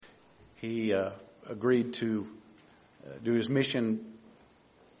He agreed to do his mission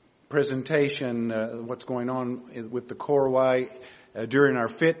presentation, what's going on with the Korowai during our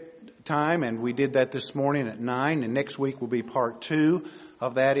FIT time, and we did that this morning at 9, and next week will be part 2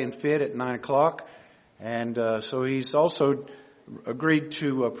 of that in FIT at 9 o'clock. And so he's also agreed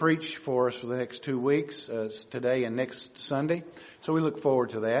to preach for us for the next 2 weeks, today and next Sunday. So we look forward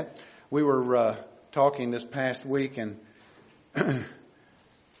to that. We were talking this past week, and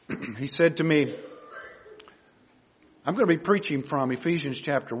he said to me, I'm going to be preaching from Ephesians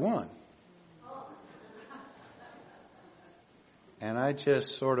chapter 1. And I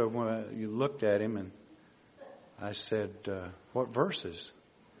just sort of looked at him and I said, what verses?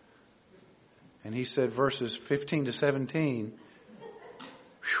 And he said verses 15 to 17.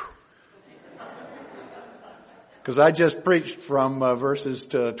 Because I just preached from verses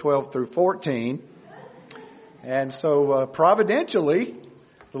 12 through 14. And so providentially,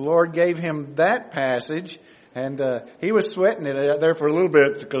 the Lord gave him that passage. And he was sweating it out there for a little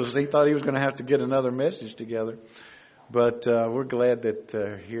bit because he thought he was going to have to get another message together. But we're glad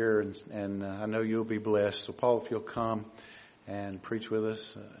that here, and I know you'll be blessed. So Paul, if you'll come and preach with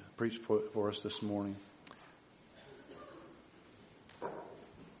us, preach for us this morning.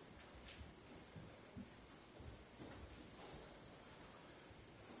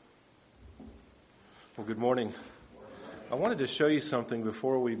 Well, good morning. I wanted to show you something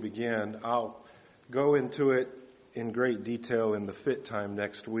before we begin. I'll go into it in great detail in the FIT time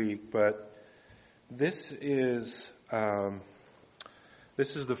next week, but this is the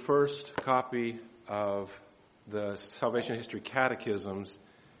first copy of the Salvation History Catechisms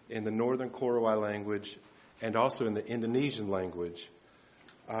in the Northern Korowai language and also in the Indonesian language.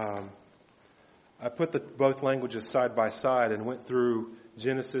 I put both languages side by side and went through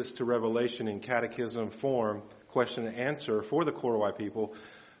Genesis to Revelation in catechism form, question and answer for the Korowai people.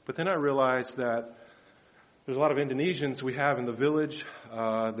 But then I realized that there's a lot of Indonesians we have in the village.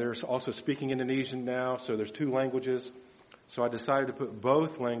 There's also speaking Indonesian now, so there's 2 languages. So I decided to put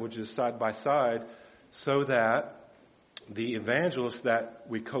both languages side by side so that the evangelists that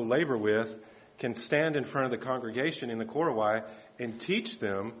we co-labor with can stand in front of the congregation in the Korowai and teach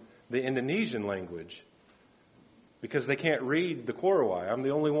them the Indonesian language. Because they can't read the Korowai. I'm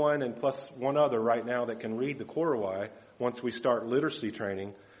the only one, and plus one other right now, that can read the Korowai once we start literacy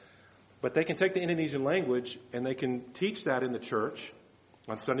training. But they can take the Indonesian language and they can teach that in the church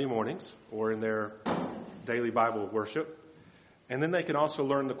on Sunday mornings or in their daily Bible worship. And then they can also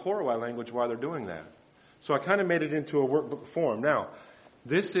learn the Korowai language while they're doing that. So I kind of made it into a workbook form. Now,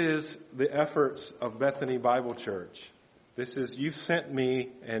 this is the efforts of Bethany Bible Church. You've sent me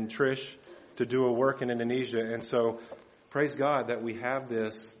and Trish to do a work in Indonesia. And so praise God that we have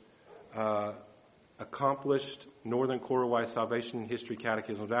this accomplished Northern Korowai Salvation History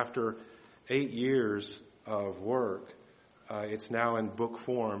Catechism. After 8 years of work, it's now in book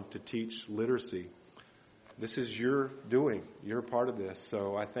form to teach literacy. This is your doing. You're a part of this.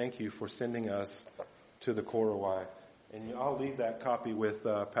 So I thank you for sending us to the Korowai. And I'll leave that copy with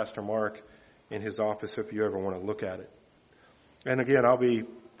Pastor Mark in his office if you ever want to look at it. And again, I'll be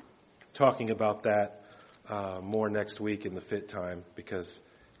talking about that more next week in the FIT time because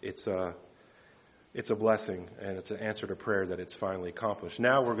it's a blessing and it's an answer to prayer that it's finally accomplished.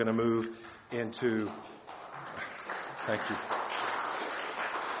 Now we're going to move into, thank you.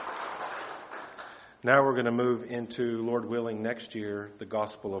 Now we're going to move into, Lord willing, next year, the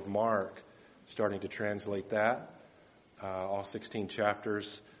Gospel of Mark, starting to translate that, all 16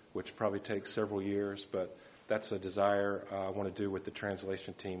 chapters, which probably takes several years, but that's a desire I want to do with the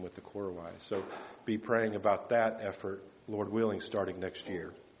translation team with the Korowai. So be praying about that effort, Lord willing, starting next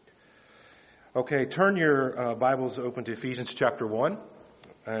year. Okay, turn your Bibles open to Ephesians chapter 1,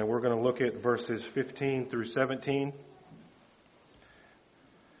 and we're going to look at verses 15 through 17.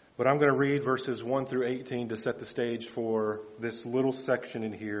 But I'm going to read verses 1 through 18 to set the stage for this little section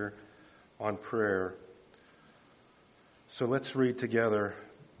in here on prayer. So let's read together,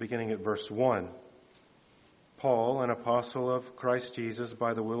 beginning at verse 1. Paul, an apostle of Christ Jesus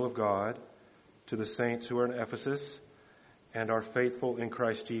by the will of God, to the saints who are in Ephesus and are faithful in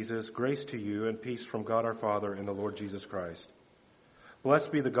Christ Jesus, grace to you and peace from God our Father and the Lord Jesus Christ.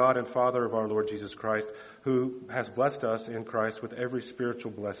 Blessed be the God and Father of our Lord Jesus Christ, who has blessed us in Christ with every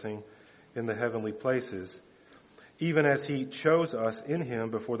spiritual blessing in the heavenly places, even as he chose us in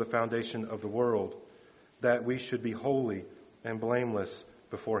him before the foundation of the world, that we should be holy and blameless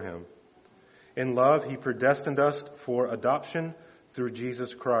before him. In love, he predestined us for adoption through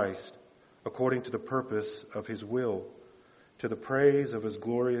Jesus Christ, according to the purpose of his will, to the praise of his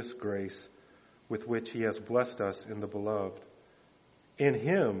glorious grace, with which he has blessed us in the beloved. In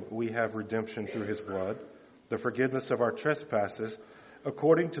him we have redemption through his blood, the forgiveness of our trespasses,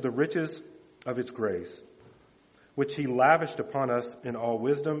 according to the riches of his grace, which he lavished upon us in all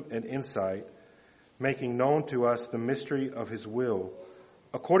wisdom and insight, making known to us the mystery of his will,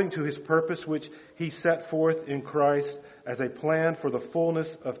 according to his purpose which he set forth in Christ as a plan for the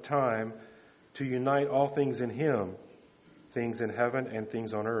fullness of time, to unite all things in him, things in heaven and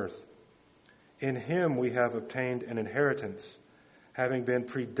things on earth. In him we have obtained an inheritance, having been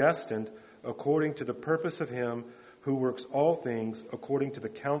predestined according to the purpose of him who works all things according to the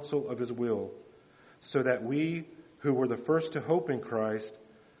counsel of his will, so that we who were the first to hope in Christ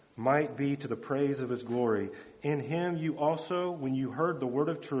might be to the praise of his glory. In him you also, when you heard the word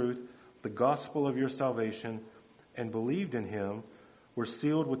of truth, the gospel of your salvation, and believed in him, were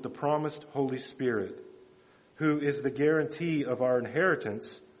sealed with the promised Holy Spirit, who is the guarantee of our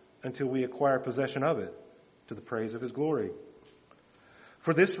inheritance until we acquire possession of it, to the praise of his glory.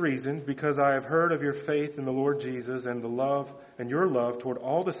 For this reason, because I have heard of your faith in the Lord Jesus and your love toward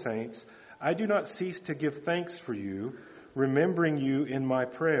all the saints, I do not cease to give thanks for you, remembering you in my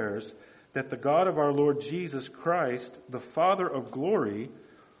prayers, that the God of our Lord Jesus Christ, the Father of glory,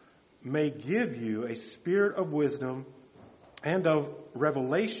 may give you a spirit of wisdom and of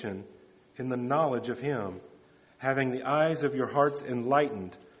revelation in the knowledge of him, having the eyes of your hearts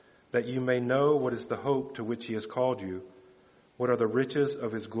enlightened, that you may know what is the hope to which he has called you, what are the riches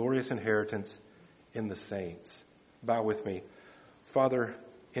of his glorious inheritance in the saints. Bow with me. Father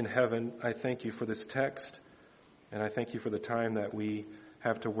in heaven, I thank you for this text, and I thank you for the time that we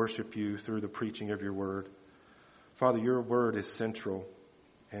have to worship you through the preaching of your word. Father, your word is central,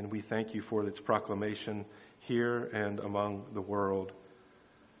 and we thank you for its proclamation here and among the world.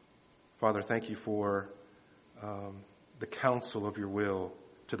 Father, thank you for the counsel of your will,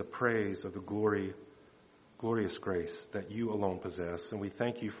 to the praise of the glorious grace that you alone possess. And we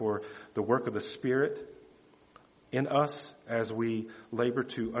thank you for the work of the Spirit in us as we labor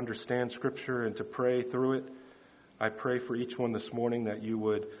to understand Scripture and to pray through it. I pray for each one this morning that you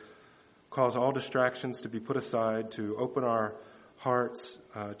would cause all distractions to be put aside, to open our hearts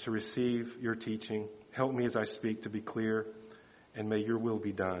to receive your teaching. Help me as I speak to be clear, and may your will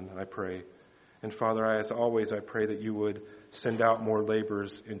be done, I pray. And Father, as always, I pray that you would send out more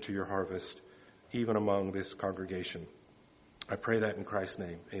laborers into your harvest, even among this congregation. I pray that in Christ's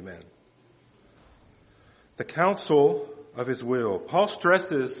name. Amen. The counsel of his will. Paul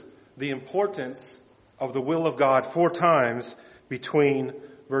stresses the importance of the will of God 4 times between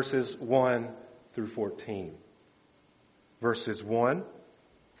verses 1 through 14. Verses 1,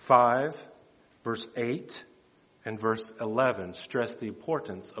 5, verse 8, and verse 11 stress the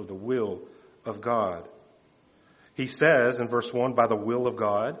importance of the will of God. He says in verse 1, by the will of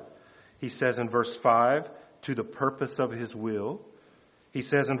God. He says in verse 5, to the purpose of his will. He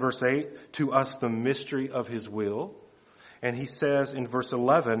says in verse 8, to us the mystery of his will. And he says in verse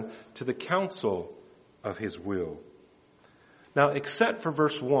 11, to the counsel of his will. Now, except for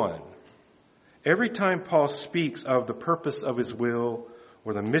verse 1, every time Paul speaks of the purpose of his will,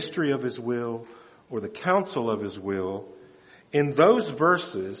 or the mystery of his will, or the counsel of his will, in those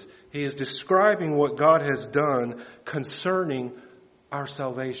verses, he is describing what God has done concerning our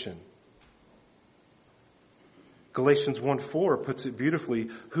salvation. Galatians 1:4 puts it beautifully,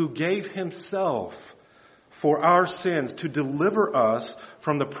 who gave himself for our sins to deliver us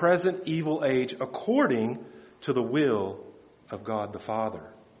from the present evil age according to the will of God the Father.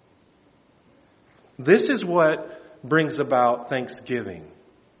 This is what brings about thanksgiving.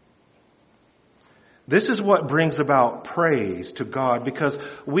 This is what brings about praise to God, because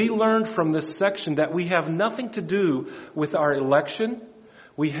we learned from this section that we have nothing to do with our election,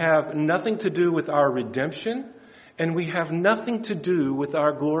 we have nothing to do with our redemption, and we have nothing to do with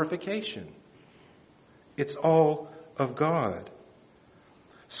our glorification. It's all of God.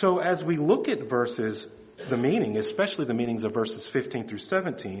 So as we look at verses, the meaning, especially the meanings of verses 15 through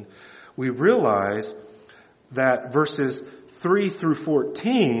 17, we realize that verses 3 through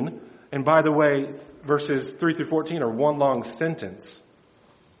 14, and by the way, verses 3 through 14 are one long sentence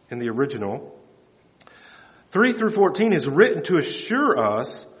in the original. 3 through 14 is written to assure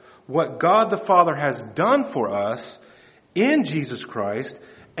us what God the Father has done for us in Jesus Christ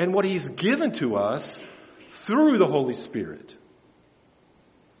and what he's given to us through the Holy Spirit.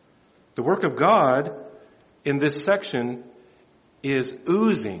 The work of God in this section is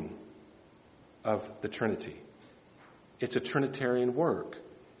oozing of the Trinity. It's a Trinitarian work.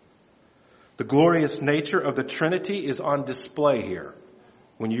 The glorious nature of the Trinity is on display here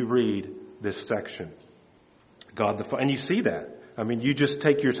when you read this section. God the Father, and you see that. I mean, you just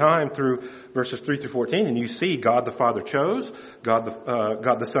take your time through verses 3 through 14 and you see God the Father chose, God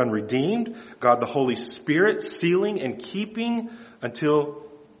the Son redeemed, God the Holy Spirit sealing and keeping until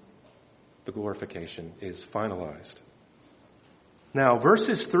the glorification is finalized. Now,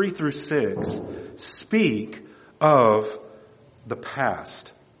 verses 3 through 6 speak of the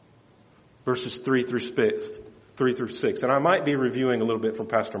past. Verses 3 through 6. And I might be reviewing a little bit from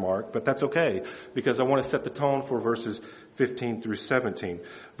Pastor Mark, but that's okay because I want to set the tone for verses 15 through 17.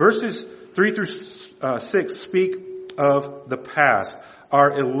 Verses 3 through 6 speak of the past.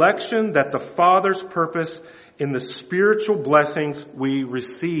 Our election, that the Father's purpose in the spiritual blessings we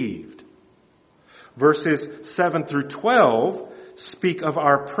received. Verses 7 through 12 speak of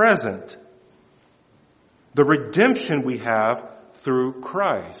our present, the redemption we have through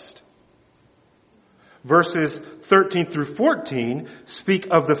Christ. Verses 13 through 14 speak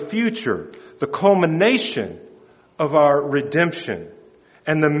of the future, the culmination of our redemption,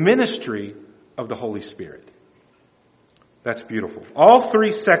 and the ministry of the Holy Spirit. That's beautiful. All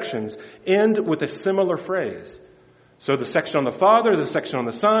three sections end with a similar phrase. So the section on the Father, the section on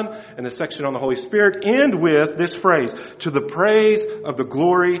the Son, and the section on the Holy Spirit end with this phrase, to the praise of the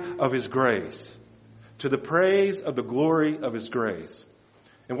glory of His grace. To the praise of the glory of His grace.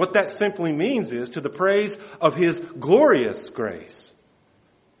 And what that simply means is to the praise of His glorious grace.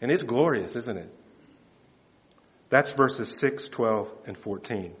 And it's glorious, isn't it? That's verses 6, 12, and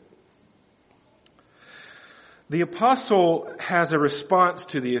 14. The apostle has a response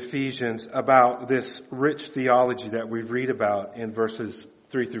to the Ephesians about this rich theology that we read about in verses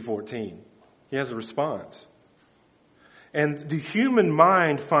 3 through 14. He has a response. And the human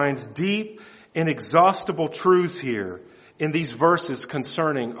mind finds deep, inexhaustible truths here in these verses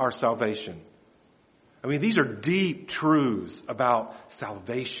concerning our salvation. I mean, these are deep truths about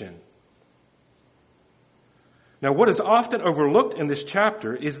salvation. Now, what is often overlooked in this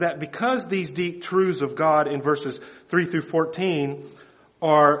chapter is that because these deep truths of God in verses 3 through 14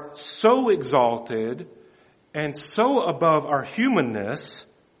 are so exalted and so above our humanness,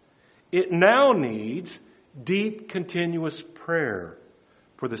 it now needs deep, continuous prayer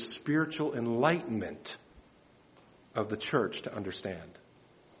for the spiritual enlightenment of the church to understand.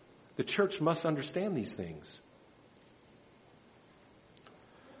 The church must understand these things.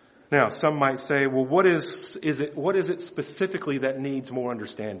 Now, some might say, well, what is it specifically that needs more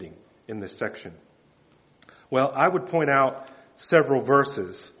understanding in this section? Well, I would point out several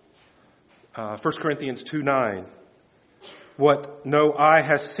verses. 1 Corinthians 2:9. What no eye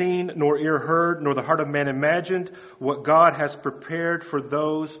has seen, nor ear heard, nor the heart of man imagined, what God has prepared for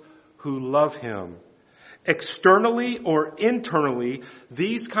those who love Him. Externally or internally,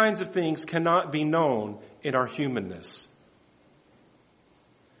 these kinds of things cannot be known in our humanness.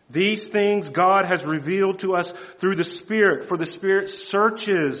 These things God has revealed to us through the Spirit, for the Spirit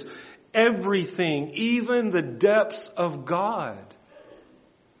searches everything, even the depths of God.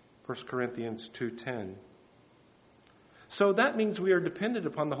 1 Corinthians 2:10. So that means we are dependent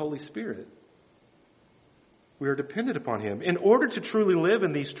upon the Holy Spirit. We are dependent upon Him. In order to truly live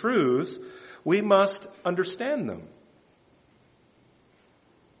in these truths, we must understand them.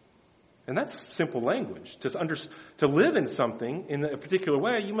 And that's simple language. To live in something in a particular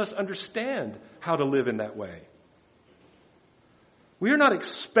way, you must understand how to live in that way. We are not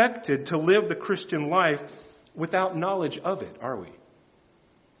expected to live the Christian life without knowledge of it, are we?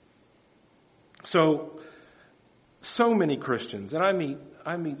 So many Christians, and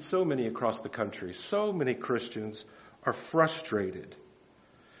I meet so many across the country, so many Christians are frustrated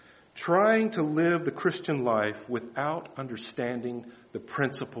trying to live the Christian life without understanding the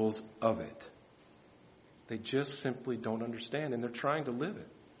principles of it. They just simply don't understand, and they're trying to live it.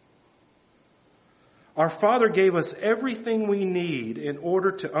 Our Father gave us everything we need in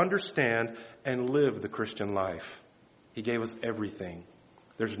order to understand and live the Christian life. He gave us everything.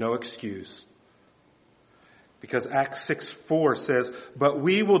 There's no excuse. Because Acts 6:4 says, "But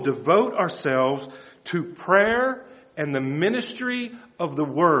we will devote ourselves to prayer and the ministry of the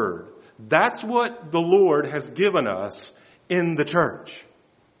Word." That's what the Lord has given us in the church.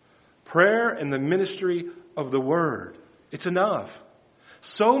 Prayer and the ministry of the Word. It's enough.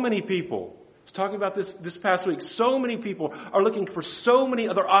 So many people, I was talking about this past week, so many people are looking for so many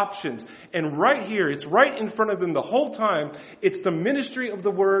other options. And right here, it's right in front of them the whole time. It's the ministry of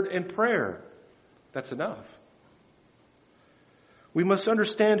the Word and prayer. That's enough. We must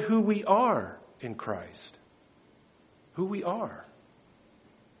understand who we are in Christ. Who we are.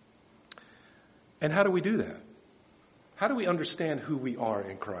 And how do we do that? How do we understand who we are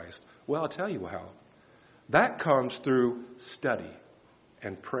in Christ? Well, I'll tell you how. That comes through study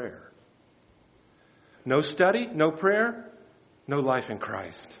and prayer. No study, no prayer, no life in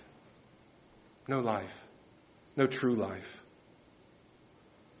Christ. No life. No true life.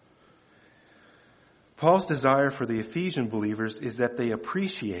 Paul's desire for the Ephesian believers is that they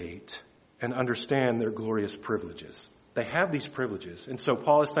appreciate and understand their glorious privileges. They have these privileges. And so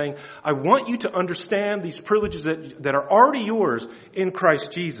Paul is saying, I want you to understand these privileges that are already yours in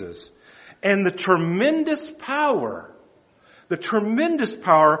Christ Jesus. And the tremendous power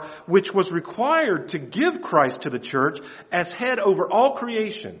which was required to give Christ to the church as head over all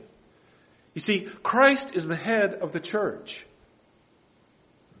creation. You see, Christ is the head of the church.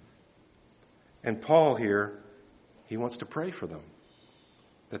 And Paul here, he wants to pray for them,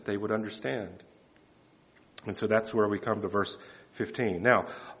 that they would understand. And so that's where we come to verse 15. Now,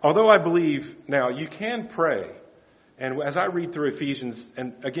 although I believe, now you can pray. And as I read through Ephesians,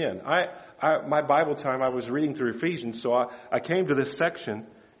 and again, my Bible time, I was reading through Ephesians, so I came to this section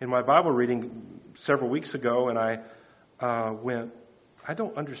in my Bible reading several weeks ago, and I went, I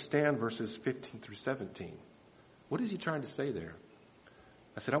don't understand verses 15 through 17. What is he trying to say there?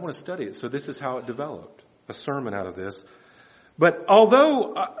 I said, I want to study it. So this is how it developed, a sermon out of this. But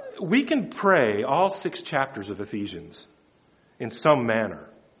although we can pray all 6 chapters of Ephesians in some manner,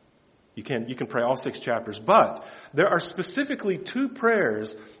 you can pray all 6 chapters, but there are specifically 2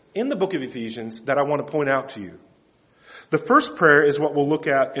 prayers in the book of Ephesians that I want to point out to you. The first prayer is what we'll look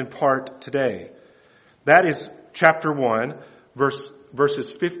at in part today. That is chapter 1,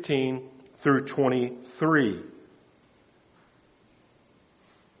 verses 15 through 23.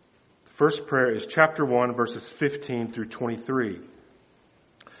 First prayer is chapter 1, verses 15 through 23.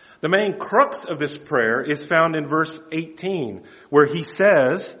 The main crux of this prayer is found in verse 18, where he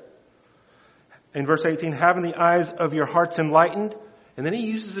says, in verse 18, having the eyes of your hearts enlightened, and then he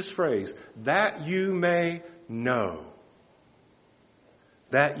uses this phrase, that you may know.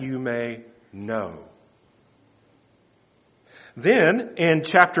 That you may know. Then, in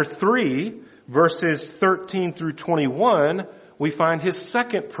chapter 3, verses 13 through 21, we find his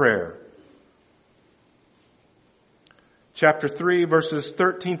second prayer. Chapter 3, verses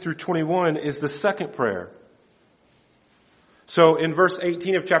 13 through 21 is the second prayer. So in verse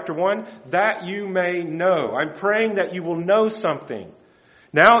 18 of chapter 1, that you may know. I'm praying that you will know something.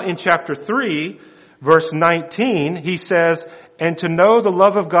 Now in chapter 3, verse 19, he says, and to know the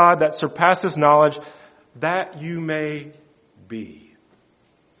love of God that surpasses knowledge, that you may be.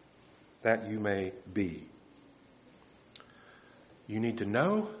 That you may be. You need to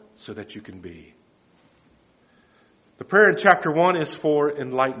know so that you can be. The prayer in chapter 1 is for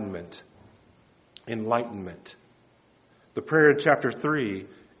enlightenment. Enlightenment. The prayer in chapter 3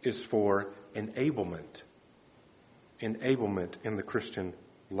 is for enablement. Enablement in the Christian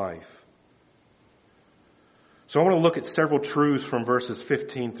life. So I want to look at several truths from verses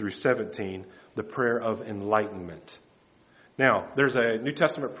 15 through 17, the prayer of enlightenment. Now, there's a New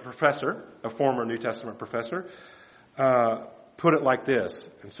Testament professor, a former New Testament professor, put it like this.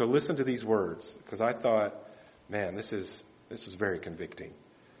 And so listen to these words, because I thought, man, this is very convicting.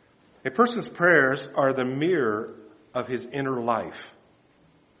 A person's prayers are the mirror of his inner life.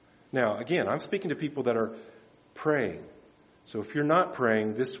 Now, again, I'm speaking to people that are praying. So if you're not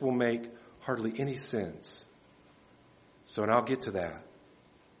praying, this will make hardly any sense. So, and I'll get to that.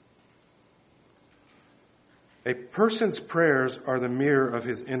 A person's prayers are the mirror of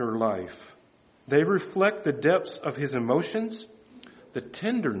his inner life. They reflect the depths of his emotions, the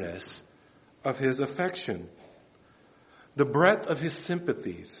tenderness of his affection, the breadth of his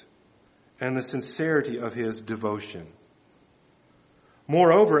sympathies, and the sincerity of his devotion.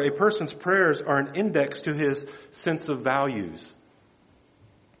 Moreover, a person's prayers are an index to his sense of values.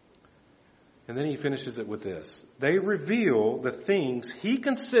 And then he finishes it with this. They reveal the things he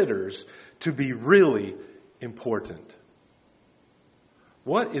considers to be really important.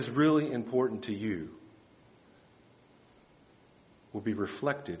 What is really important to you will be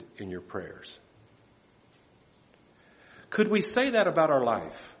reflected in your prayers. Could we say that about our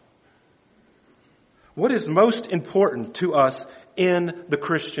life? What is most important to us in the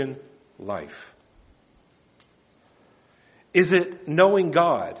Christian life? Is it knowing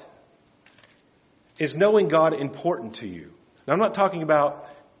God? Is knowing God important to you? Now, I'm not talking about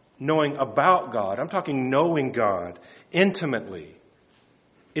knowing about God. I'm talking knowing God intimately.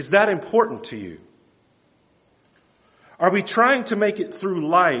 Is that important to you? Are we trying to make it through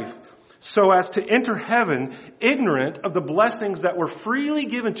life so as to enter heaven ignorant of the blessings that were freely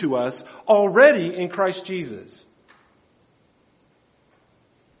given to us already in Christ Jesus?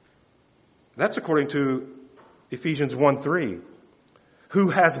 That's according to Ephesians 1:3. Who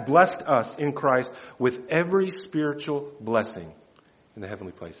has blessed us in Christ with every spiritual blessing in the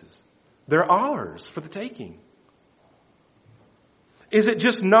heavenly places. They're ours for the taking. Is it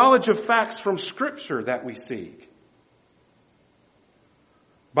just knowledge of facts from Scripture that we seek?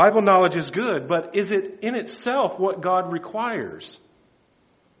 Bible knowledge is good, but is it in itself what God requires?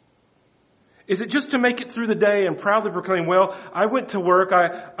 Is it just to make it through the day and proudly proclaim, well, I went to work,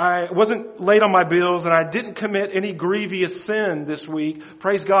 I wasn't late on my bills, and I didn't commit any grievous sin this week.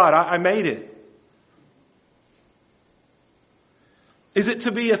 Praise God, I made it. Is it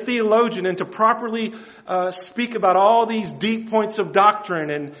to be a theologian and to properly speak about all these deep points of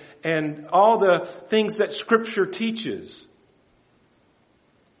doctrine and all the things that Scripture teaches?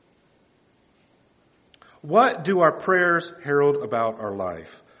 What do our prayers herald about our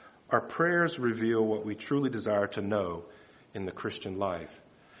life? Our prayers reveal what we truly desire to know in the Christian life.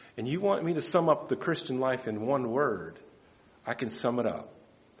 And you want me to sum up the Christian life in one word? I can sum it up.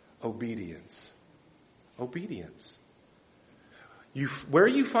 Obedience. Obedience. Where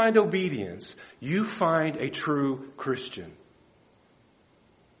you find obedience, you find a true Christian.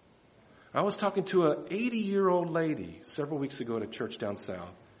 I was talking to an 80-year-old lady several weeks ago at a church down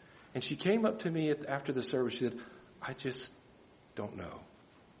south. And she came up to me after the service. She said, I just don't know.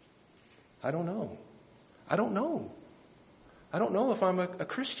 I don't know. I don't know. I don't know if I'm a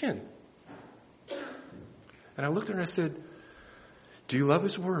Christian. And I looked at her and I said, do you love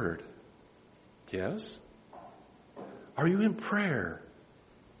His Word? Yes. Are you in prayer?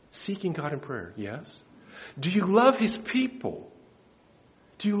 Seeking God in prayer? Yes. Do you love His people?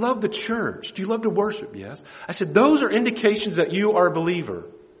 Do you love the church? Do you love to worship? Yes. I said, those are indications that you are a believer.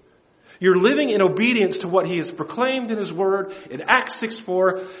 You're living in obedience to what He has proclaimed in His Word in Acts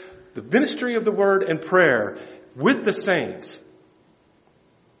 6:4, the ministry of the Word and prayer with the saints.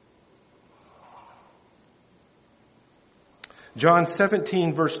 John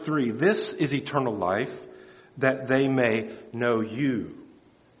 17 verse 3, this is eternal life, that they may know you,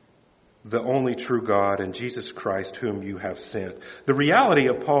 the only true God, and Jesus Christ whom you have sent. The reality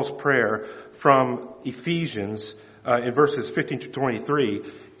of Paul's prayer from Ephesians in verses 15 to 23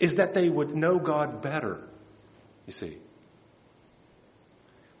 is that they would know God better, you see.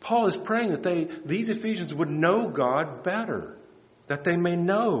 Paul is praying that these Ephesians would know God better, that they may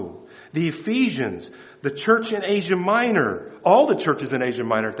know. The Ephesians, the church in Asia Minor, all the churches in Asia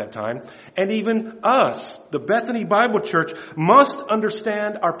Minor at that time, and even us, the Bethany Bible Church, must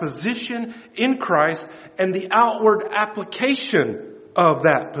understand our position in Christ and the outward application of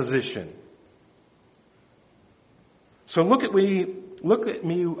that position. So look at me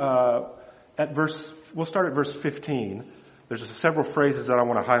at we'll start at verse 15. There's several phrases that I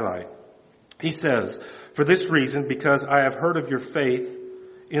want to highlight. He says, for this reason, because I have heard of your faith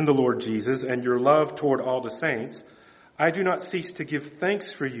in the Lord Jesus and your love toward all the saints, I do not cease to give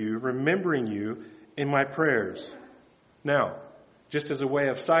thanks for you, remembering you in my prayers. Now, just as a way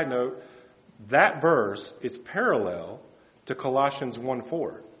of side note, that verse is parallel to Colossians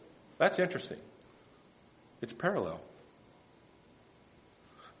 1:4. That's interesting. It's parallel.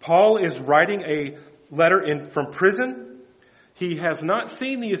 Paul is writing a letter from prison. He has not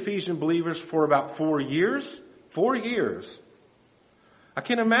seen the Ephesian believers for about 4 years. 4 years. I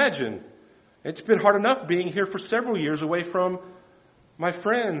can't imagine. It's been hard enough being here for several years away from my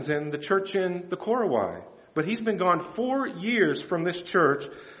friends and the church in the Korowai. But he's been gone 4 years from this church.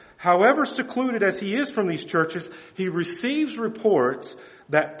 However secluded as he is from these churches, he receives reports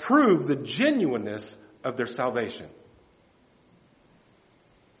that prove the genuineness of their salvation.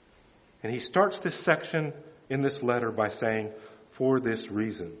 And he starts this section in this letter by saying, for this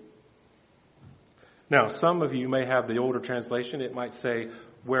reason. Now, some of you may have the older translation. It might say,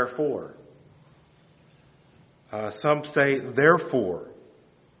 wherefore. Some say, therefore.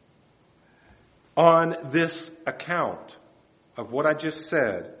 On this account of what I just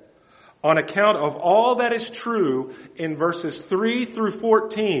said, on account of all that is true in verses 3 through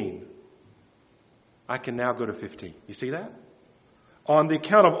 14, I can now go to 15. You see that? On the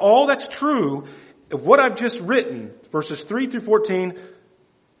account of all that's true, of what I've just written, verses 3 through 14,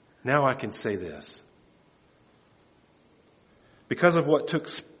 now I can say this. Because of what took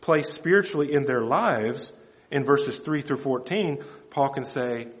place spiritually in their lives, in verses 3 through 14, Paul can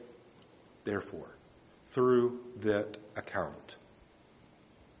say, therefore, through that account.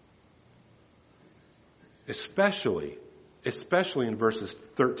 Especially in verses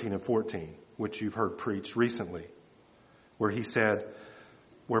 13 and 14, which you've heard preached recently,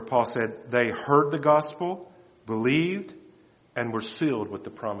 where Paul said, they heard the gospel, believed, and were sealed with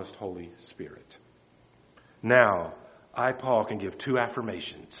the promised Holy Spirit. Now, I, Paul, can give two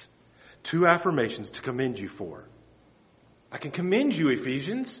affirmations to commend you for. I can commend you,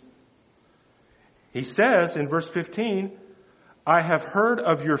 Ephesians. He says in verse 15, I have heard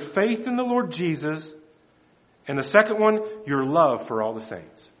of your faith in the Lord Jesus And the second one, your love for all the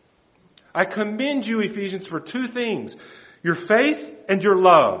saints. I commend you, Ephesians, for two things. Your faith and your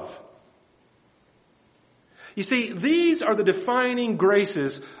love. You see, these are the defining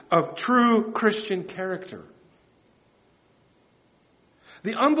graces of true Christian character.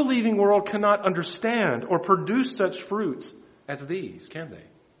 The unbelieving world cannot understand or produce such fruits as these, can they?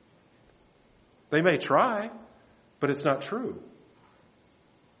 They may try, but it's not true.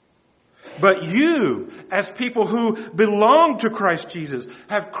 But you, as people who belong to Christ Jesus,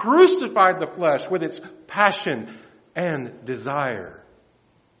 have crucified the flesh with its passion and desire.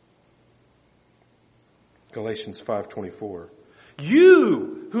 Galatians 5:24.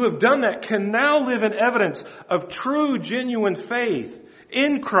 You who have done that can now live in evidence of true, genuine faith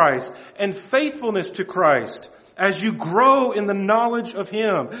in Christ and faithfulness to Christ as you grow in the knowledge of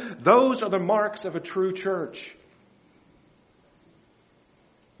Him. Those are the marks of a true church.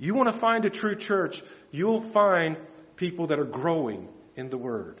 You want to find a true church, you'll find people that are growing in the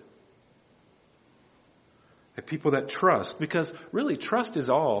Word. The people that trust, because really trust is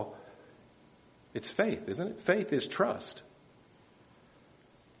all, it's faith, isn't it? Faith is trust.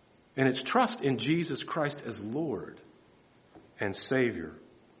 And it's trust in Jesus Christ as Lord and Savior.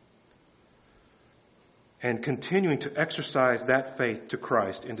 And continuing to exercise that faith to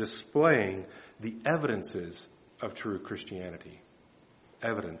Christ in displaying the evidences of true Christianity.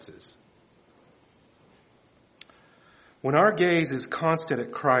 Evidences. When our gaze is constant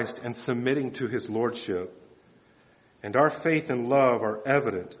at Christ and submitting to His Lordship, and our faith and love are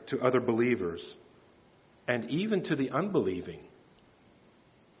evident to other believers, and even to the unbelieving,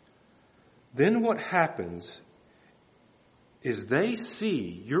 then what happens is they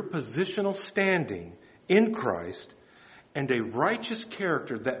see your positional standing in Christ and a righteous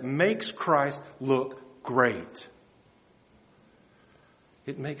character that makes Christ look great.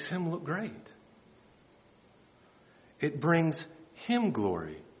 It makes Him look great. It brings Him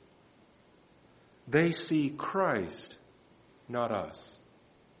glory. They see Christ, not us.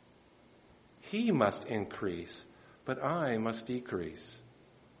 He must increase, but I must decrease.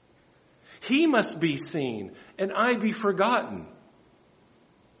 He must be seen, and I be forgotten.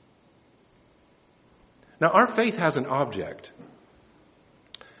 Now, our faith has an object,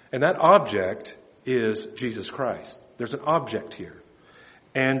 and that object is Jesus Christ. There's an object here.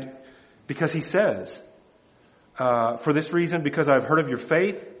 And because He says, for this reason, because I've heard of your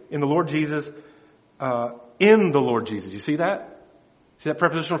faith in the Lord Jesus, in the Lord Jesus. You see that? See that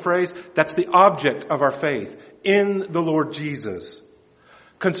prepositional phrase? That's the object of our faith, in the Lord Jesus.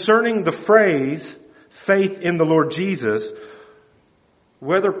 Concerning the phrase, faith in the Lord Jesus,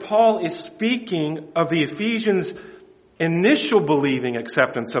 whether Paul is speaking of the Ephesians' initial believing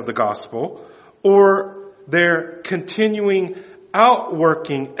acceptance of the gospel, or their continuing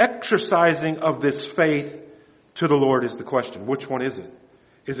outworking, exercising of this faith to the Lord is the question. Which one is it?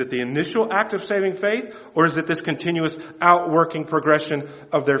 Is it the initial act of saving faith, or is it this continuous outworking progression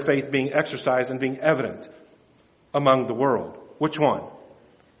of their faith being exercised and being evident among the world? Which one?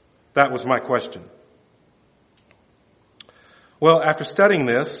 That was my question. Well, after studying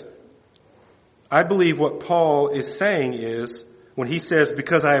this, I believe what Paul is saying is, when he says,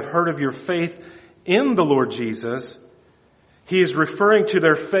 because I have heard of your faith in the Lord Jesus, he is referring to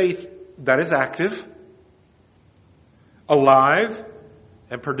their faith that is active, alive,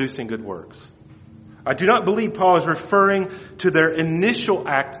 and producing good works. I do not believe Paul is referring to their initial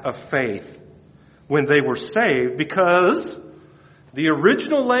act of faith when they were saved, because the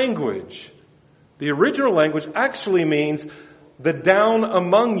original language actually means the down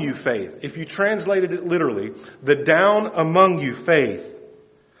among you faith. If you translated it literally, the down among you faith.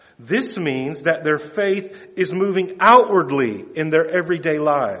 This means that their faith is moving outwardly in their everyday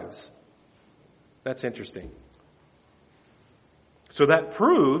lives. That's interesting. So that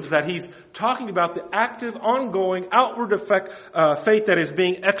proves that he's talking about the active, ongoing, outward effect, faith that is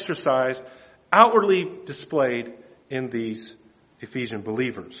being exercised, outwardly displayed in these Ephesian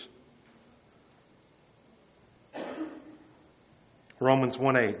believers. Romans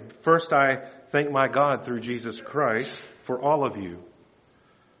 1:8. First, I thank my God through Jesus Christ for all of you,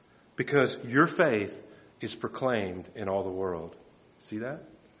 because your faith is proclaimed in all the world. See that?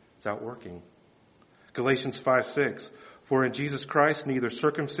 It's outworking. Galatians 5:6. For in Jesus Christ neither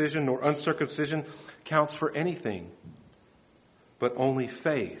circumcision nor uncircumcision counts for anything, but only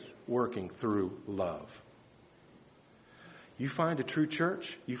faith working through love. You find a true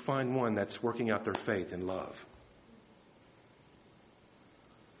church, you find one that's working out their faith in love.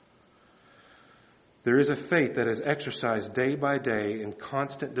 There is a faith that is exercised day by day in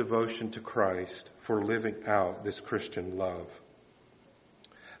constant devotion to Christ for living out this Christian love.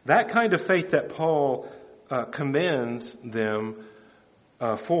 That kind of faith that Paul commends them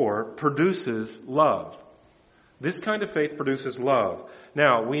for produces love. This kind of faith produces love.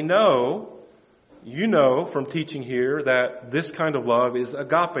 Now, we know, you know from teaching here, that this kind of love is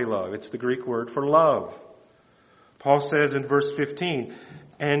agape love. It's the Greek word for love. Paul says in verse 15,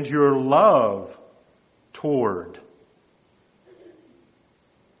 and your love toward.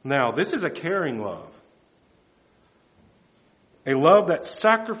 Now, this is a caring love. A love that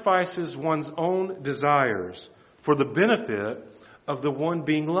sacrifices one's own desires for the benefit of the one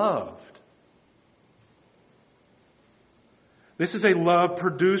being loved. This is a love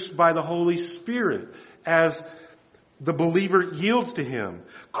produced by the Holy Spirit as the believer yields to Him.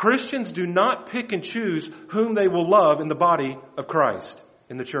 Christians do not pick and choose whom they will love in the body of Christ,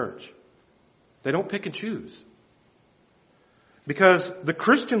 in the church. They don't pick and choose. Because the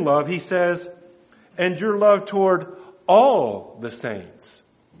Christian love, he says, and your love toward all the saints.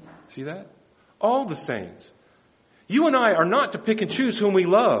 See that? All the saints. You and I are not to pick and choose whom we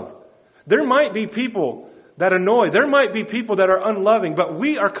love. There might be people that annoy. There might be people that are unloving, but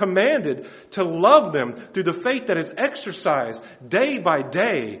we are commanded to love them through the faith that is exercised day by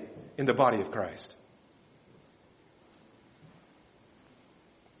day in the body of Christ.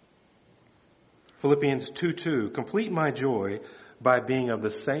 Philippians 2:2, complete my joy by being of the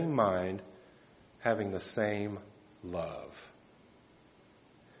same mind, having the same love.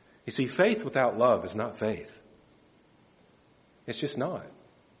 You see, faith without love is not faith. It's just not.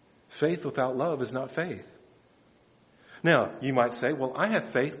 Faith without love is not faith. Now, you might say, well, I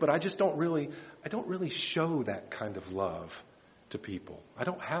have faith, but I don't really show that kind of love to people. I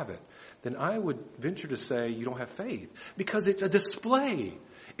don't have it. Then I would venture to say you don't have faith, because it's a display.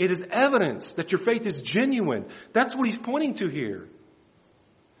 It is evidence that your faith is genuine. That's what he's pointing to here.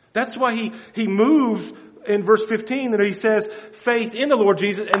 That's why he moves in verse 15 that he says faith in the Lord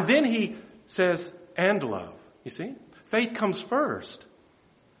Jesus, and then he says, and love. You see? Faith comes first.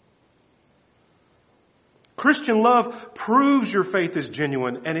 Christian love proves your faith is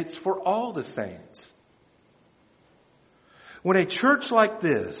genuine, and it's for all the saints. When a church like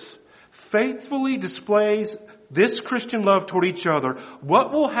this faithfully displays this Christian love toward each other,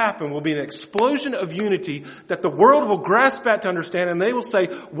 what will happen will be an explosion of unity that the world will grasp at to understand, and they will say,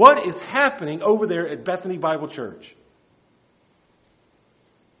 what is happening over there at Bethany Bible Church?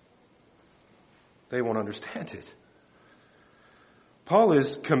 They won't understand it. Paul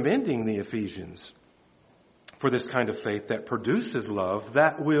is commending the Ephesians for this kind of faith that produces love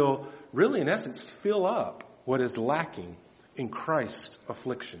that will really, in essence, fill up what is lacking in Christ's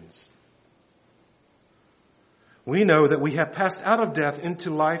afflictions. We know that we have passed out of death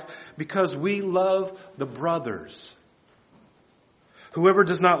into life because we love the brothers. Whoever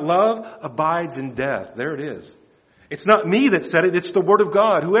does not love abides in death. There it is. It's not me that said it, it's the Word of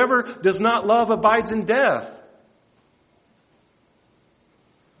God. Whoever does not love abides in death.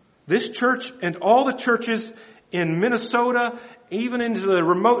 This church and all the churches in Minnesota, even into the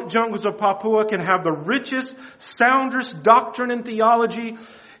remote jungles of Papua, can have the richest, soundest doctrine and theology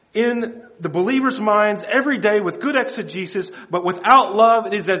in the believers' minds every day with good exegesis, but without love,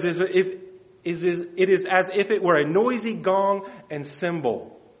 it is as if it were a noisy gong and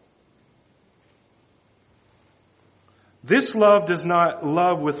cymbal. This love does not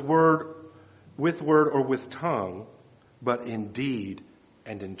love with word or with tongue, but in deed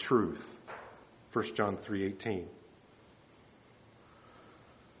and in truth. 1 John 3:18.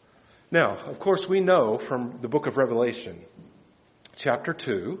 Now, of course, we know from the book of Revelation, chapter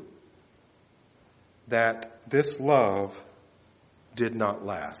 2, that this love did not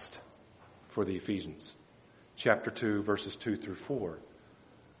last for the Ephesians. Chapter 2, verses 2 through 4.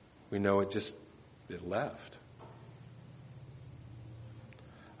 We know it left.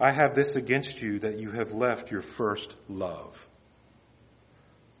 I have this against you, that you have left your first love.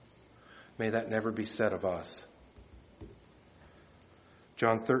 May that never be said of us.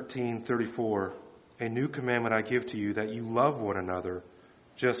 John 13:34, a new commandment I give to you, that you love one another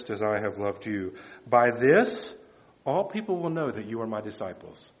just as I have loved you. By this, all people will know that you are my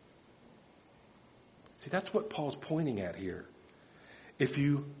disciples. See, that's what Paul's pointing at here. If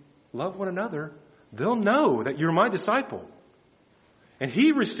you love one another, they'll know that you're my disciple. And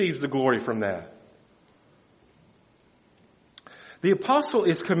he receives the glory from that. The apostle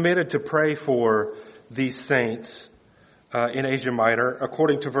is committed to pray for these saints in Asia Minor,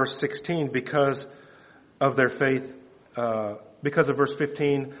 according to verse 16, because of their faith, because of verse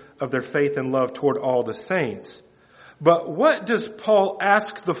 15 of their faith and love toward all the saints. But what does Paul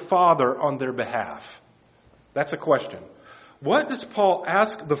ask the Father on their behalf? That's a question. What does Paul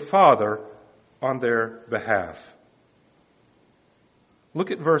ask the Father on their behalf? Look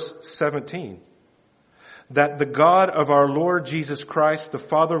at verse 17. that the God of our Lord Jesus Christ, the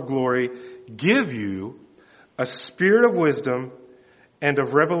Father of glory, give you a spirit of wisdom and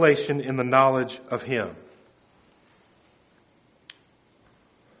of revelation in the knowledge of Him.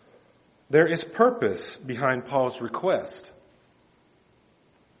 There is purpose behind Paul's request.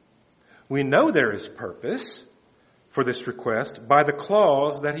 We know there is purpose for this request by the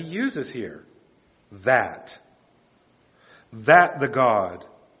clause that he uses here. That the God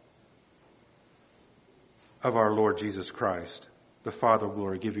of our Lord Jesus Christ, the Father of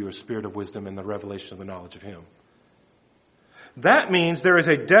glory, give you a spirit of wisdom and the revelation of the knowledge of Him. That means there is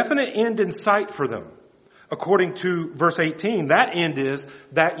a definite end in sight for them. According to verse 18, that end is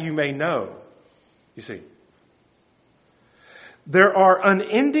that you may know. You see, there are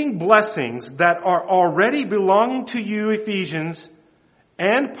unending blessings that are already belonging to you, Ephesians,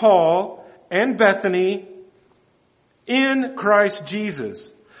 and Paul, and Bethany, in Christ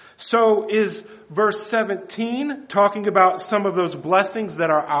Jesus. So is verse 17 talking about some of those blessings that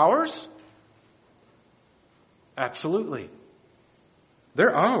are ours? Absolutely.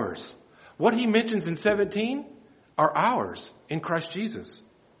 They're ours. What he mentions in 17 are ours in Christ Jesus.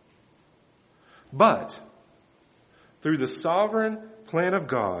 But through the sovereign plan of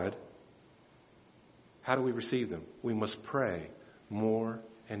God, how do we receive them? We must pray more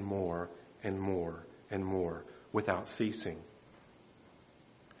and more and more and more without ceasing.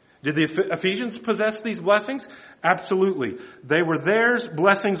 Did the Ephesians possess these blessings? Absolutely. They were theirs,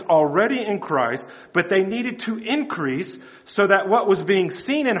 blessings already in Christ, but they needed to increase so that what was being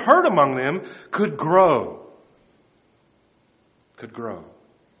seen and heard among them could grow. Could grow.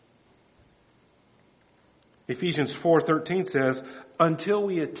 Ephesians 4:13 says, until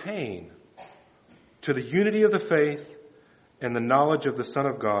we attain to the unity of the faith and the knowledge of the Son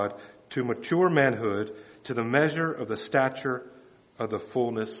of God, to mature manhood, to the measure of the stature of the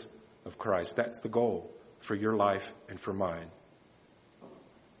fullness of Christ. That's the goal for your life and for mine.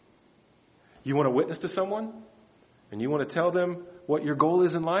 You want to witness to someone? And you want to tell them what your goal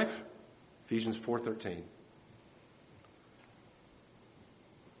is in life? Ephesians 4:13.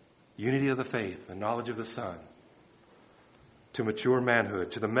 Unity of the faith, the knowledge of the Son, to mature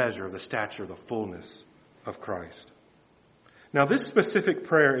manhood, to the measure of the stature of the fullness of Christ. Now this specific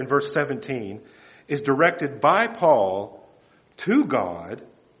prayer in verse 17 is directed by Paul to God,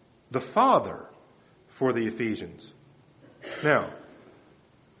 the Father, for the Ephesians. Now,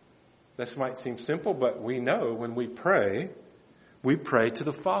 this might seem simple, but we know when we pray to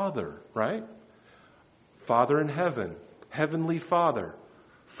the Father, right? Father in heaven, Heavenly Father,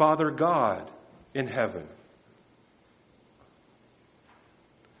 Father God in heaven.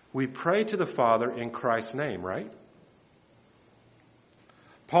 We pray to the Father in Christ's name, right?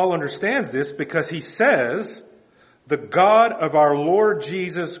 Paul understands this because he says, the God of our Lord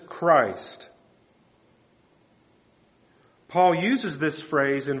Jesus Christ. Paul uses this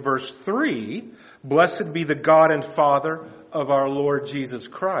phrase in verse 3, blessed be the God and Father of our Lord Jesus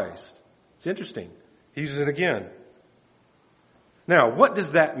Christ. It's interesting. He uses it again. Now, what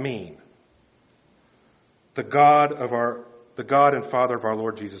does that mean? The God and Father of our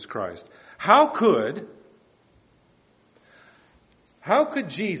Lord Jesus Christ. How could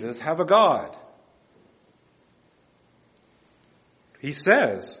Jesus have a God? He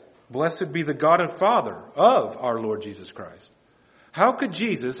says, blessed be the God and Father of our Lord Jesus Christ. How could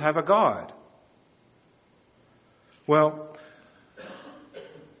Jesus have a God? Well,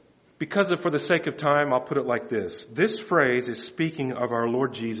 for the sake of time, I'll put it like this. This phrase is speaking of our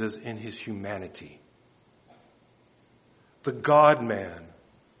Lord Jesus in His humanity. The God-man,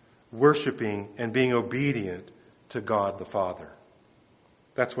 worshiping and being obedient to God the Father.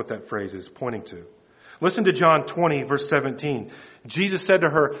 That's what that phrase is pointing to. Listen to John 20, verse 17. Jesus said to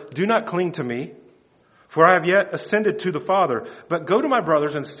her, do not cling to me, for I have yet ascended to the Father, but go to my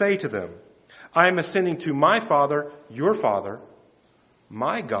brothers and say to them, I am ascending to my Father, your Father,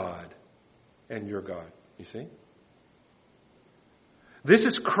 my God, and your God. You see? This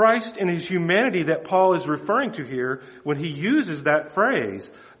is Christ in His humanity that Paul is referring to here when he uses that phrase,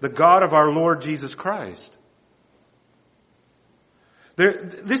 the God of our Lord Jesus Christ.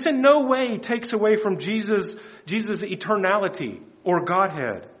 This in no way takes away from Jesus' eternality or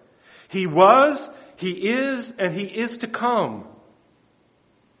Godhead. He was, He is, and He is to come.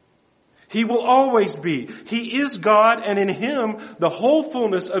 He will always be. He is God, and in Him the whole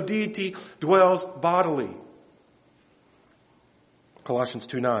fullness of deity dwells bodily. Colossians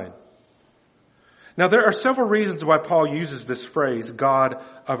 2:9. Now there are several reasons why Paul uses this phrase, God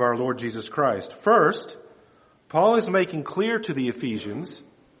of our Lord Jesus Christ. First, Paul is making clear to the Ephesians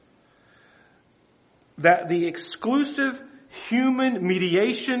that the exclusive human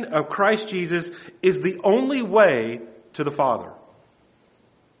mediation of Christ Jesus is the only way to the Father.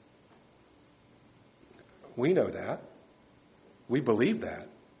 We know that. We believe that.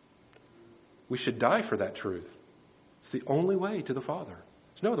 We should die for that truth. It's the only way to the Father.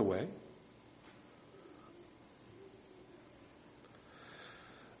 There's no other way.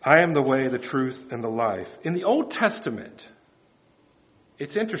 I am the way, the truth, and the life. In the Old Testament,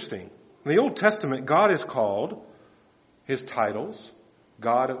 it's interesting. In the Old Testament, God is called, his titles,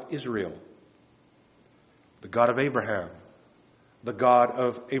 God of Israel, the God of Abraham, the God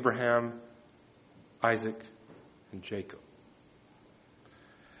of Abraham, Isaac, and Jacob.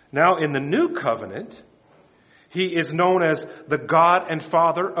 Now, in the New Covenant, he is known as the God and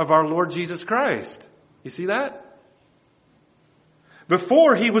Father of our Lord Jesus Christ. You see that?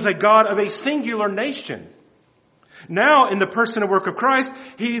 Before, he was a God of a singular nation. Now, in the person and work of Christ,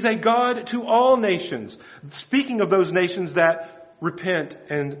 he's a God to all nations. Speaking of those nations that repent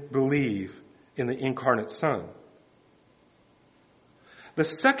and believe in the incarnate Son. The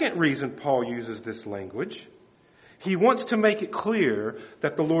second reason Paul uses this language, he wants to make it clear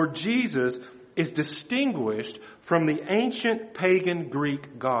that the Lord Jesus is distinguished from the ancient pagan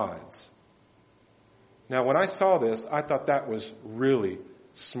Greek gods. Now, when I saw this, I thought that was really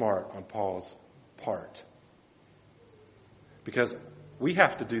smart on Paul's part. Because we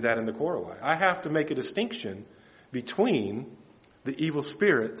have to do that in the Korowai. I have to make a distinction between the evil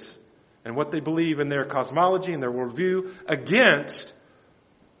spirits and what they believe in their cosmology and their worldview against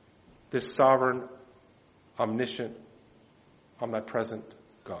this sovereign, omniscient, omnipresent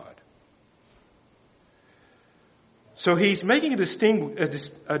God. So he's making a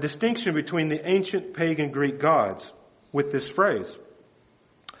distinction between the ancient pagan Greek gods with this phrase.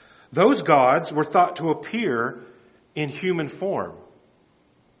 Those gods were thought to appear in human form.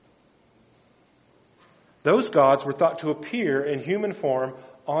 Those gods were thought to appear in human form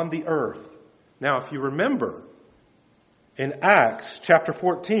on the earth. Now, if you remember, in Acts chapter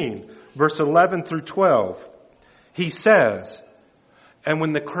 14, verse 11 through 12, he says, "And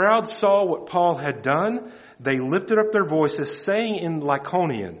when the crowd saw what Paul had done, they lifted up their voices, saying in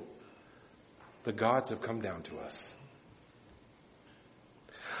Lycaonian, 'The gods have come down to us.'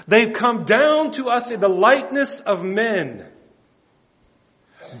 They've come down to us in the likeness of men.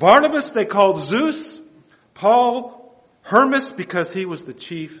 Barnabas they called Zeus, Paul Hermas because he was the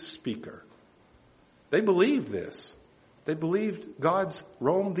chief speaker." They believed this. They believed gods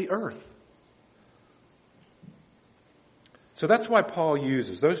roamed the earth. So that's why Paul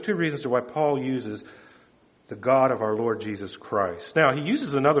uses, those two reasons are why Paul uses the God of our Lord Jesus Christ. Now, he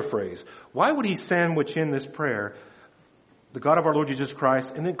uses another phrase. Why would he sandwich in this prayer, the God of our Lord Jesus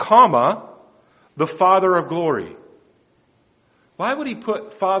Christ, and then comma, the Father of glory? Why would he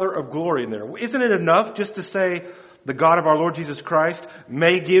put Father of glory in there? Isn't it enough just to say the God of our Lord Jesus Christ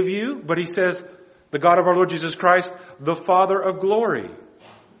may give you, but he says the God of our Lord Jesus Christ, the Father of glory?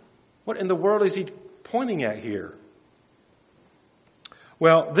 What in the world is he pointing at here?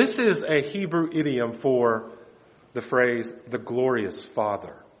 Well, this is a Hebrew idiom for the phrase, the glorious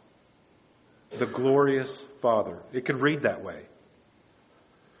Father. The glorious Father. It could read that way.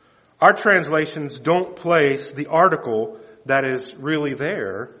 Our translations don't place the article that is really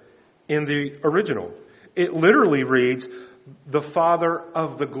there in the original. It literally reads, the Father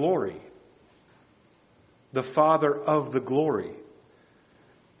of the glory. The Father of the glory.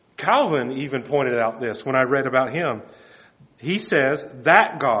 Calvin even pointed out this when I read about him. He says,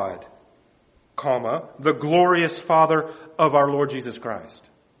 that God, comma, the glorious Father of our Lord Jesus Christ.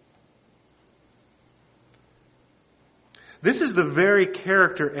 This is the very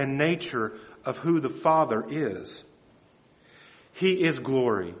character and nature of who the Father is. He is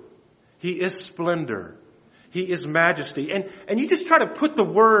glory. He is splendor. He is majesty. And you just try to put the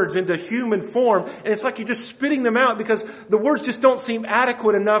words into human form, and it's like you're just spitting them out because the words just don't seem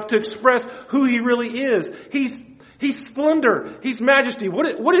adequate enough to express who he really is. He's splendor. He's majesty.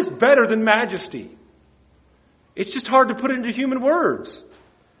 What is better than majesty? It's just hard to put it into human words.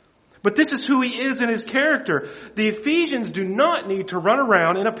 But this is who he is in his character. The Ephesians do not need to run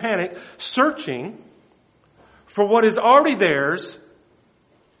around in a panic searching for what is already theirs,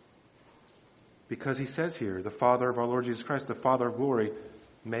 because he says here, the Father of our Lord Jesus Christ, the Father of glory,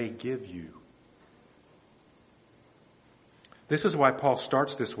 may give you. This is why Paul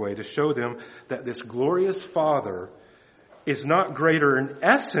starts this way, to show them that this glorious Father is not greater in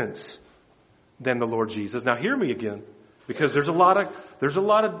essence than the Lord Jesus. Now hear me again, because there's a lot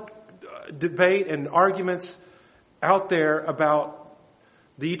of debate and arguments out there about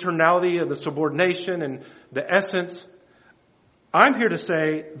the eternality of the subordination and the essence. I'm here to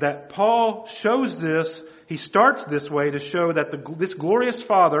say that Paul shows this, he starts this way to show that this glorious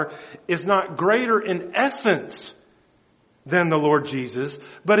Father is not greater in essence than the Lord Jesus,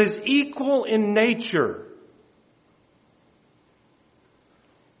 but is equal in nature.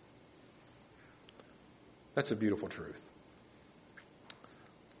 That's a beautiful truth.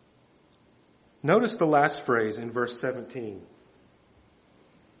 Notice the last phrase in verse 17.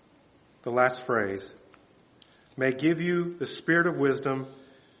 The last phrase, may give you the spirit of wisdom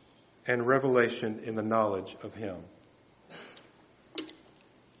and revelation in the knowledge of Him.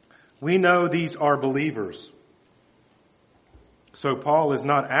 We know these are believers. So Paul is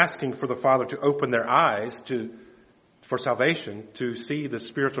not asking for the Father to open their eyes for salvation, to see the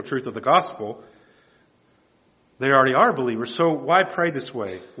spiritual truth of the gospel. They already are believers. So why pray this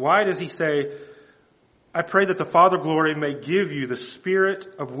way? Why does he say, I pray that the Father of glory may give you the spirit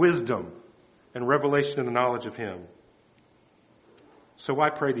of wisdom and revelation in the knowledge of Him? So why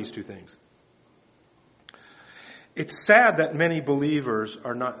pray these two things? It's sad that many believers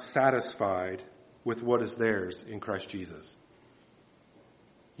are not satisfied with what is theirs in Christ Jesus.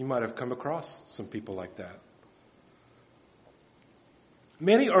 You might have come across some people like that.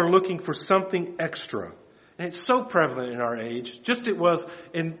 Many are looking for something extra. And it's so prevalent in our age. Just it was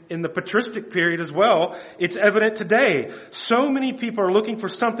in the patristic period as well. It's evident today. So many people are looking for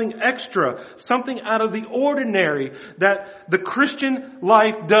something extra, something out of the ordinary that the Christian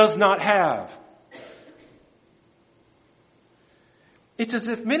life does not have. It's as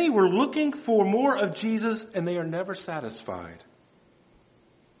if many were looking for more of Jesus and they are never satisfied.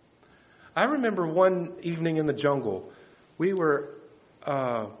 I remember one evening in the jungle, we were,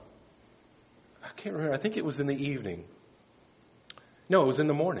 I can't remember, I think it was in the evening. No, it was in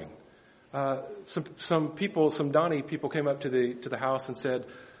the morning. Some Donnie people came up to the house and said,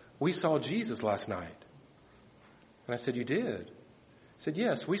 we saw Jesus last night. And I said, you did? He said,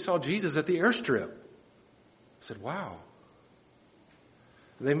 yes, we saw Jesus at the airstrip. I said, wow.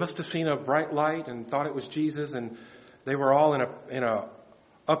 They must have seen a bright light and thought it was Jesus, and they were all in a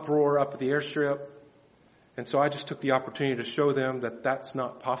uproar up at the airstrip. And so I just took the opportunity to show them that that's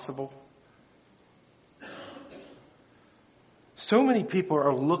not possible. So many people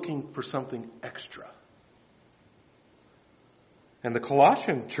are looking for something extra. And the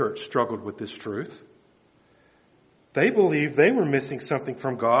Colossian church struggled with this truth. They believed they were missing something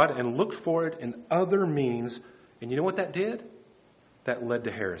from God and looked for it in other means. And you know what that did? That led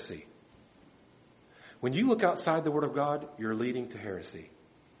to heresy. When you look outside the Word of God, you're leading to heresy.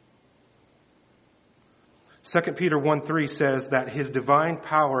 2 Peter 1:3 says that His divine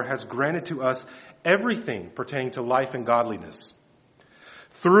power has granted to us everything pertaining to life and godliness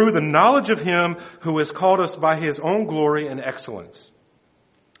through the knowledge of Him who has called us by His own glory and excellence.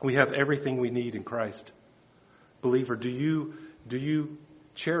 We have everything we need in Christ. Believer, do you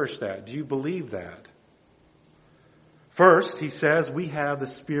cherish that? Do you believe that? First, he says we have the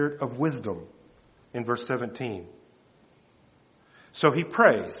spirit of wisdom in verse 17. So he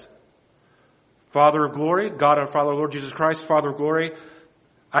prays, Father of glory, God and Father, Lord Jesus Christ, Father of glory,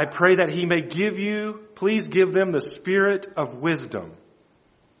 I pray that He may please give them the spirit of wisdom.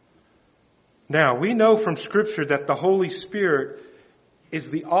 Now, we know from Scripture that the Holy Spirit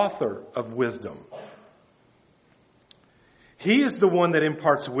is the author of wisdom. He is the one that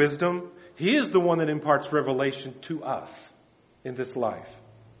imparts wisdom. He is the one that imparts revelation to us in this life.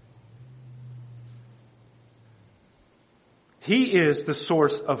 He is the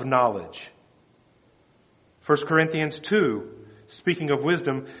source of knowledge. 1 Corinthians 2, speaking of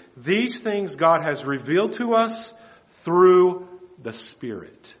wisdom, these things God has revealed to us through the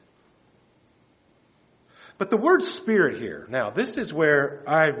Spirit. But the word Spirit here, now this is where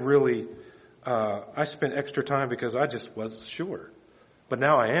I really, I spent extra time because I just wasn't sure. But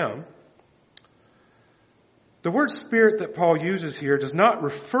now I am. The word Spirit that Paul uses here does not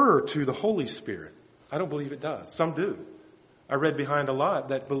refer to the Holy Spirit. I don't believe it does. Some do. I read behind a lot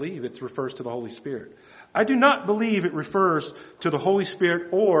that believe it refers to the Holy Spirit. I do not believe it refers to the Holy Spirit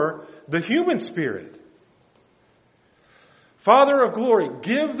or the human spirit. Father of glory,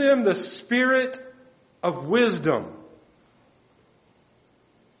 give them the spirit of wisdom.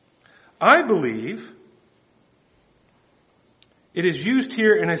 I believe it is used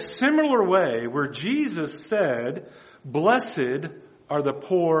here in a similar way where Jesus said, blessed are the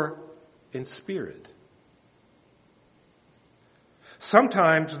poor in spirit.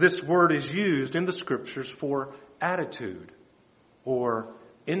 Sometimes this word is used in the Scriptures for attitude or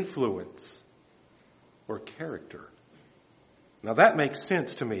influence or character. Now that makes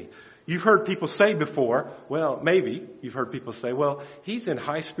sense to me. You've heard people say before, well, maybe you've heard people say, well, he's in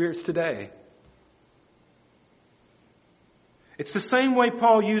high spirits today. It's the same way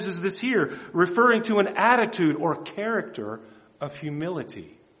Paul uses this here, referring to an attitude or character of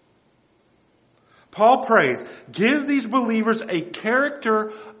humility. Paul prays, give these believers a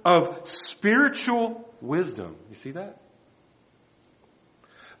character of spiritual wisdom. You see that?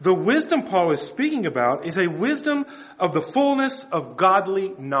 The wisdom Paul is speaking about is a wisdom of the fullness of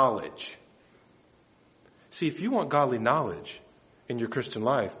godly knowledge. See, if you want godly knowledge in your Christian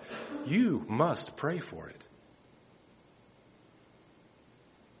life, you must pray for it.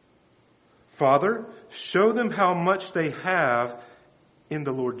 Father, show them how much they have in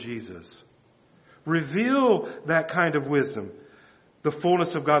the Lord Jesus. Reveal that kind of wisdom, the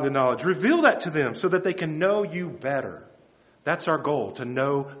fullness of godly knowledge. Reveal that to them so that they can know you better. That's our goal, to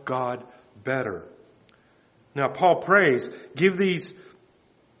know God better. Now, Paul prays, give these,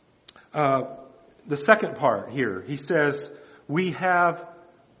 the second part here. He says, we have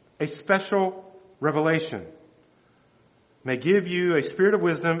a special revelation. May give you a spirit of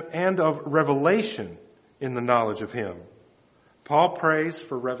wisdom and of revelation in the knowledge of Him. Paul prays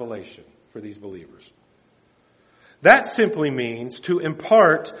for revelation for these believers. That simply means to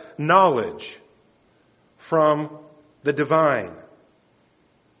impart knowledge from the divine,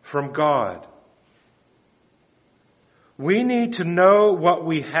 from God. We need to know what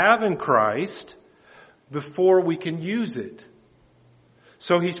we have in Christ before we can use it.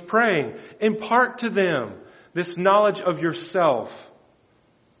 So he's praying, impart to them this knowledge of yourself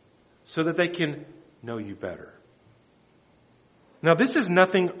so that they can know you better. Now, this is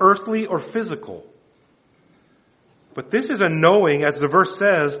nothing earthly or physical, but this is a knowing, as the verse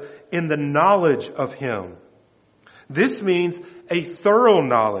says, in the knowledge of Him. This means a thorough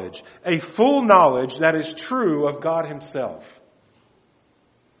knowledge, a full knowledge that is true of God Himself.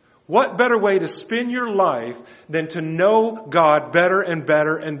 What better way to spend your life than to know God better and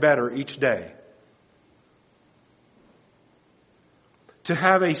better and better each day? To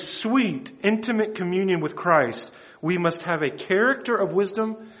have a sweet, intimate communion with Christ, we must have a character of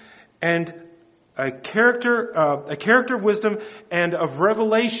wisdom and a character of wisdom and of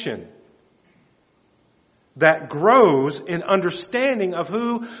revelation that grows in understanding of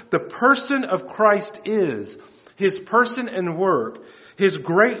who the person of Christ is, His person and work, His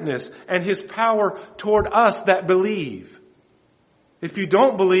greatness, and His power toward us that believe. If you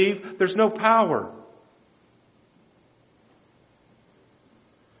don't believe, there's no power.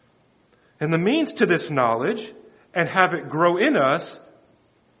 And the means to this knowledge and have it grow in us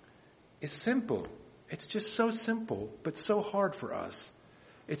is simple. It's just so simple, but so hard for us.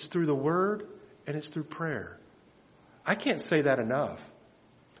 It's through the Word and it's through prayer. I can't say that enough.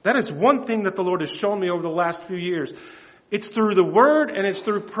 That is one thing that the Lord has shown me over the last few years. It's through the Word and it's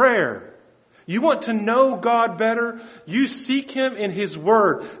through prayer. You want to know God better? You seek Him in His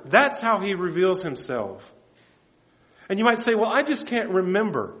Word. That's how He reveals Himself. And you might say, well, I just can't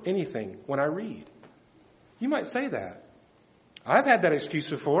remember anything when I read. You might say that. I've had that excuse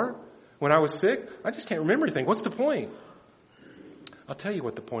before. When I was sick, I just can't remember anything. What's the point? I'll tell you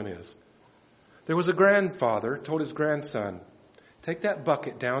what the point is. There was a grandfather told his grandson, take that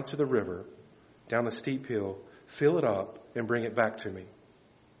bucket down to the river, down the steep hill, fill it up, and bring it back to me.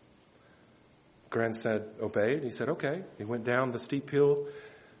 Grandson obeyed. He said, okay. He went down the steep hill,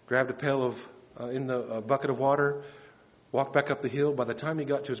 grabbed a pail of, a bucket of water, walked back up the hill. By the time he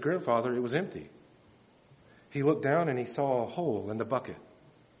got to his grandfather, it was empty. He looked down and he saw a hole in the bucket.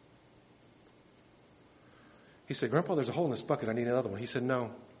 He said, Grandpa, there's a hole in this bucket. I need another one. He said,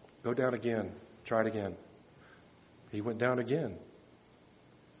 no, go down again. Try it again. He went down again.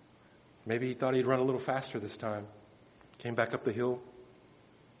 Maybe he thought he'd run a little faster this time. Came back up the hill,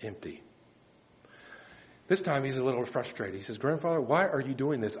 empty. This time he's a little frustrated. He says, Grandfather, why are you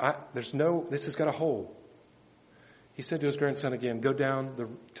doing this? This has got a hole. He said to his grandson again, go down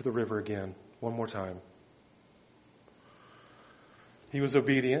to the river again, one more time. He was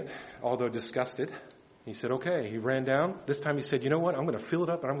obedient, although disgusted. He said, okay. He ran down. This time he said, you know what? I'm going to fill it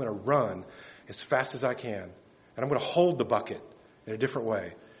up and I'm going to run as fast as I can. And I'm going to hold the bucket in a different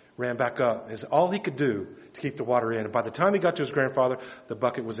way. Ran back up. It's all he could do to keep the water in. And by the time he got to his grandfather, the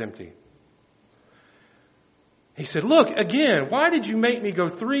bucket was empty. He said, look, again, why did you make me go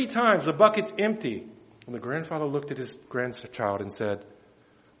 3 times? The bucket's empty. And the grandfather looked at his grandchild and said,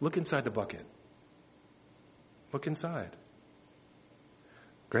 look inside the bucket. Look inside.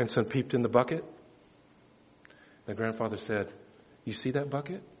 Grandson peeped in the bucket. The grandfather said, you see that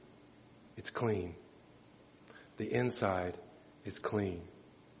bucket? It's clean. The inside is clean.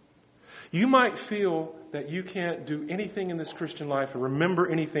 You might feel that you can't do anything in this Christian life or remember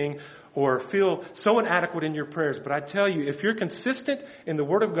anything or feel so inadequate in your prayers. But I tell you, if you're consistent in the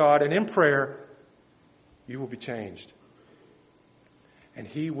Word of God and in prayer, you will be changed. and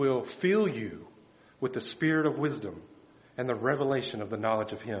He will fill you with the spirit of wisdom and the revelation of the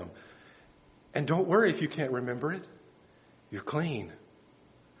knowledge of Him. And don't worry if you can't remember it. You're clean.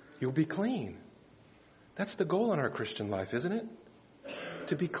 You'll be clean. That's the goal in our Christian life, isn't it?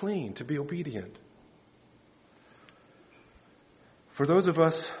 To be clean, to be obedient. For those of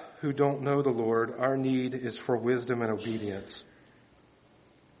us who don't know the Lord, our need is for wisdom and obedience.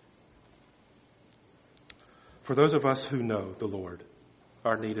 For those of us who know the Lord,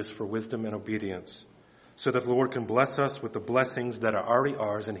 our need is for wisdom and obedience, so that the Lord can bless us with the blessings that are already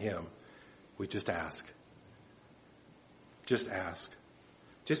ours in Him. We just ask. Just ask.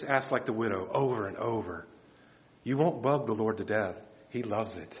 Just ask like the widow over and over. You won't bug the Lord to death. He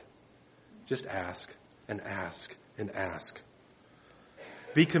loves it. Just ask and ask and ask.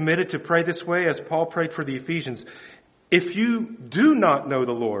 Be committed to pray this way as Paul prayed for the Ephesians. If you do not know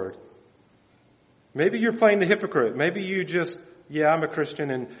the Lord, maybe you're playing the hypocrite. Maybe you just, I'm a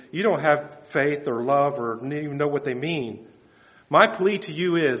Christian, and you don't have faith or love or even know what they mean. My plea to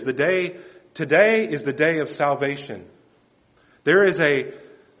you is today is the day of salvation. There is a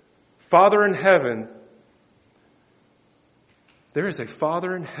Father in heaven. There is a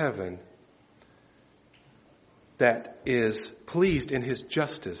Father in heaven that is pleased in His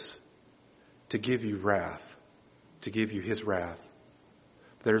justice to give you wrath, to give you His wrath.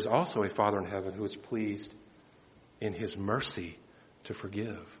 There's also a Father in heaven who is pleased in His mercy to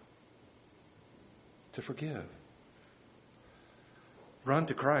forgive. To forgive. Run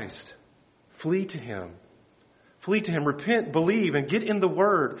to Christ. Flee to Him. Flee to Him. Repent, believe, and get in the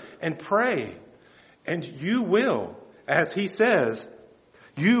Word and pray. And you will, as He says,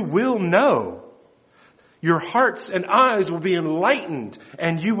 you will know. Your hearts and eyes will be enlightened,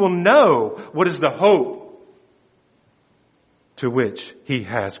 and you will know what is the hope to which He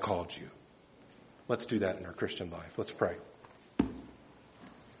has called you. Let's do that in our Christian life. Let's pray.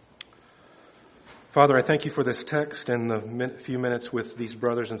 Father, I thank You for this text and the few minutes with these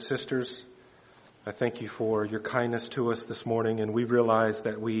brothers and sisters. I thank You for Your kindness to us this morning, and we realize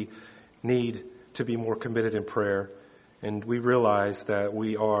that we need to be more committed in prayer, and we realize that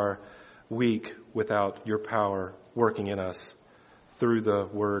we are weak without Your power working in us through the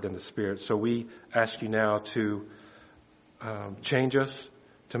Word and the Spirit. So we ask You now to change us,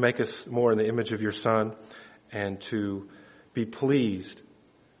 to make us more in the image of Your Son, and to be pleased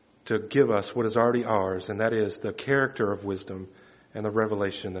to give us what is already ours, and that is the character of wisdom and the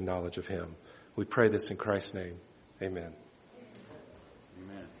revelation and the knowledge of Him. We pray this in Christ's name. Amen.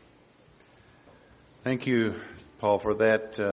 Amen. Thank you, Paul, for that